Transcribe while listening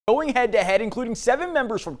going head-to-head, including 7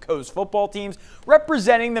 members from Coast football teams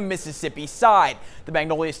representing the Mississippi side. The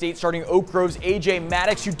Magnolia State starting Oak Grove's A.J.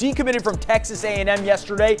 Maddox, who decommitted from Texas A&M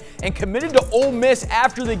yesterday and committed to Ole Miss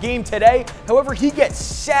after the game today. However, he gets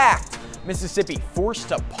sacked. Mississippi forced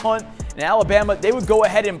to punt, and Alabama, they would go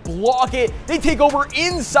ahead and block it. They take over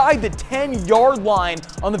inside the 10-yard line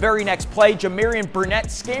on the very next play. Jamarian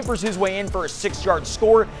Burnett scampers his way in for a 6-yard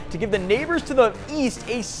score to give the neighbors to the east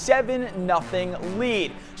a 7-0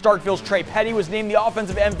 lead. Starkville's Trey Petty was named the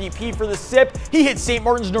offensive MVP for the SIP. He hit St.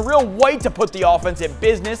 Martin's Nareel White to put the offense in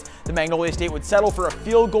business. The Magnolia State would settle for a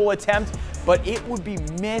field goal attempt, but it would be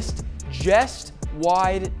missed just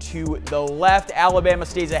wide to the left. Alabama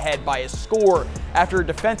stays ahead by a score. After a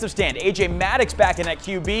defensive stand, A.J. Maddox back in at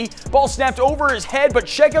QB. Ball snapped over his head, but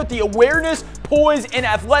check out the awareness, poise, and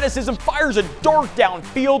athleticism. Fires a dart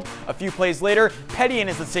downfield. A few plays later, Petty,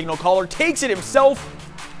 is the signal caller, takes it himself,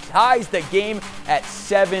 ties the game at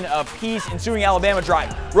 7 apiece. Ensuing Alabama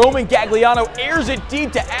drive, Roman Gagliano airs it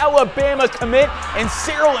deep to Alabama commit, and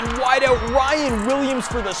Cyril and wideout Ryan Williams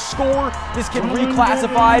for the score. This kid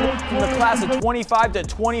reclassified from the class of 25 to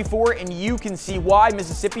 24, and you can see why.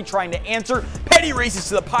 Mississippi trying to answer. Petty races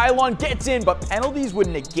to the pylon, gets in, but penalties would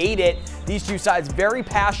negate it. These two sides very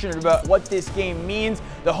passionate about what this game means.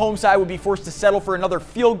 The home side would be forced to settle for another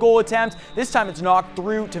field goal attempt. This time it's knocked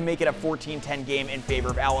through to make it a 14-10 game in favor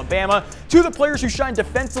of Alabama. Two of the players who shined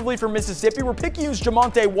defensively for Mississippi were Picayune's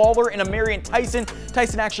Jamonte Waller and Amarian Tyson.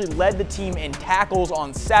 Tyson actually led the team in tackles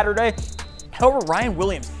on Saturday. However, Ryan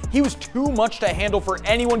Williams, he was too much to handle for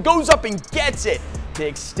anyone. Goes up and gets it to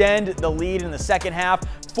extend the lead in the second half.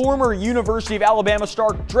 Former University of Alabama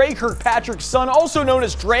star Dre Kirkpatrick's son, also known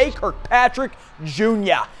as Dre Kirkpatrick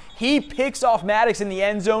Jr. He picks off Maddox in the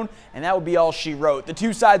end zone, and that would be all she wrote. The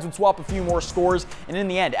two sides would swap a few more scores, and in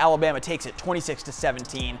the end, Alabama takes it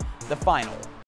 26-17, the final.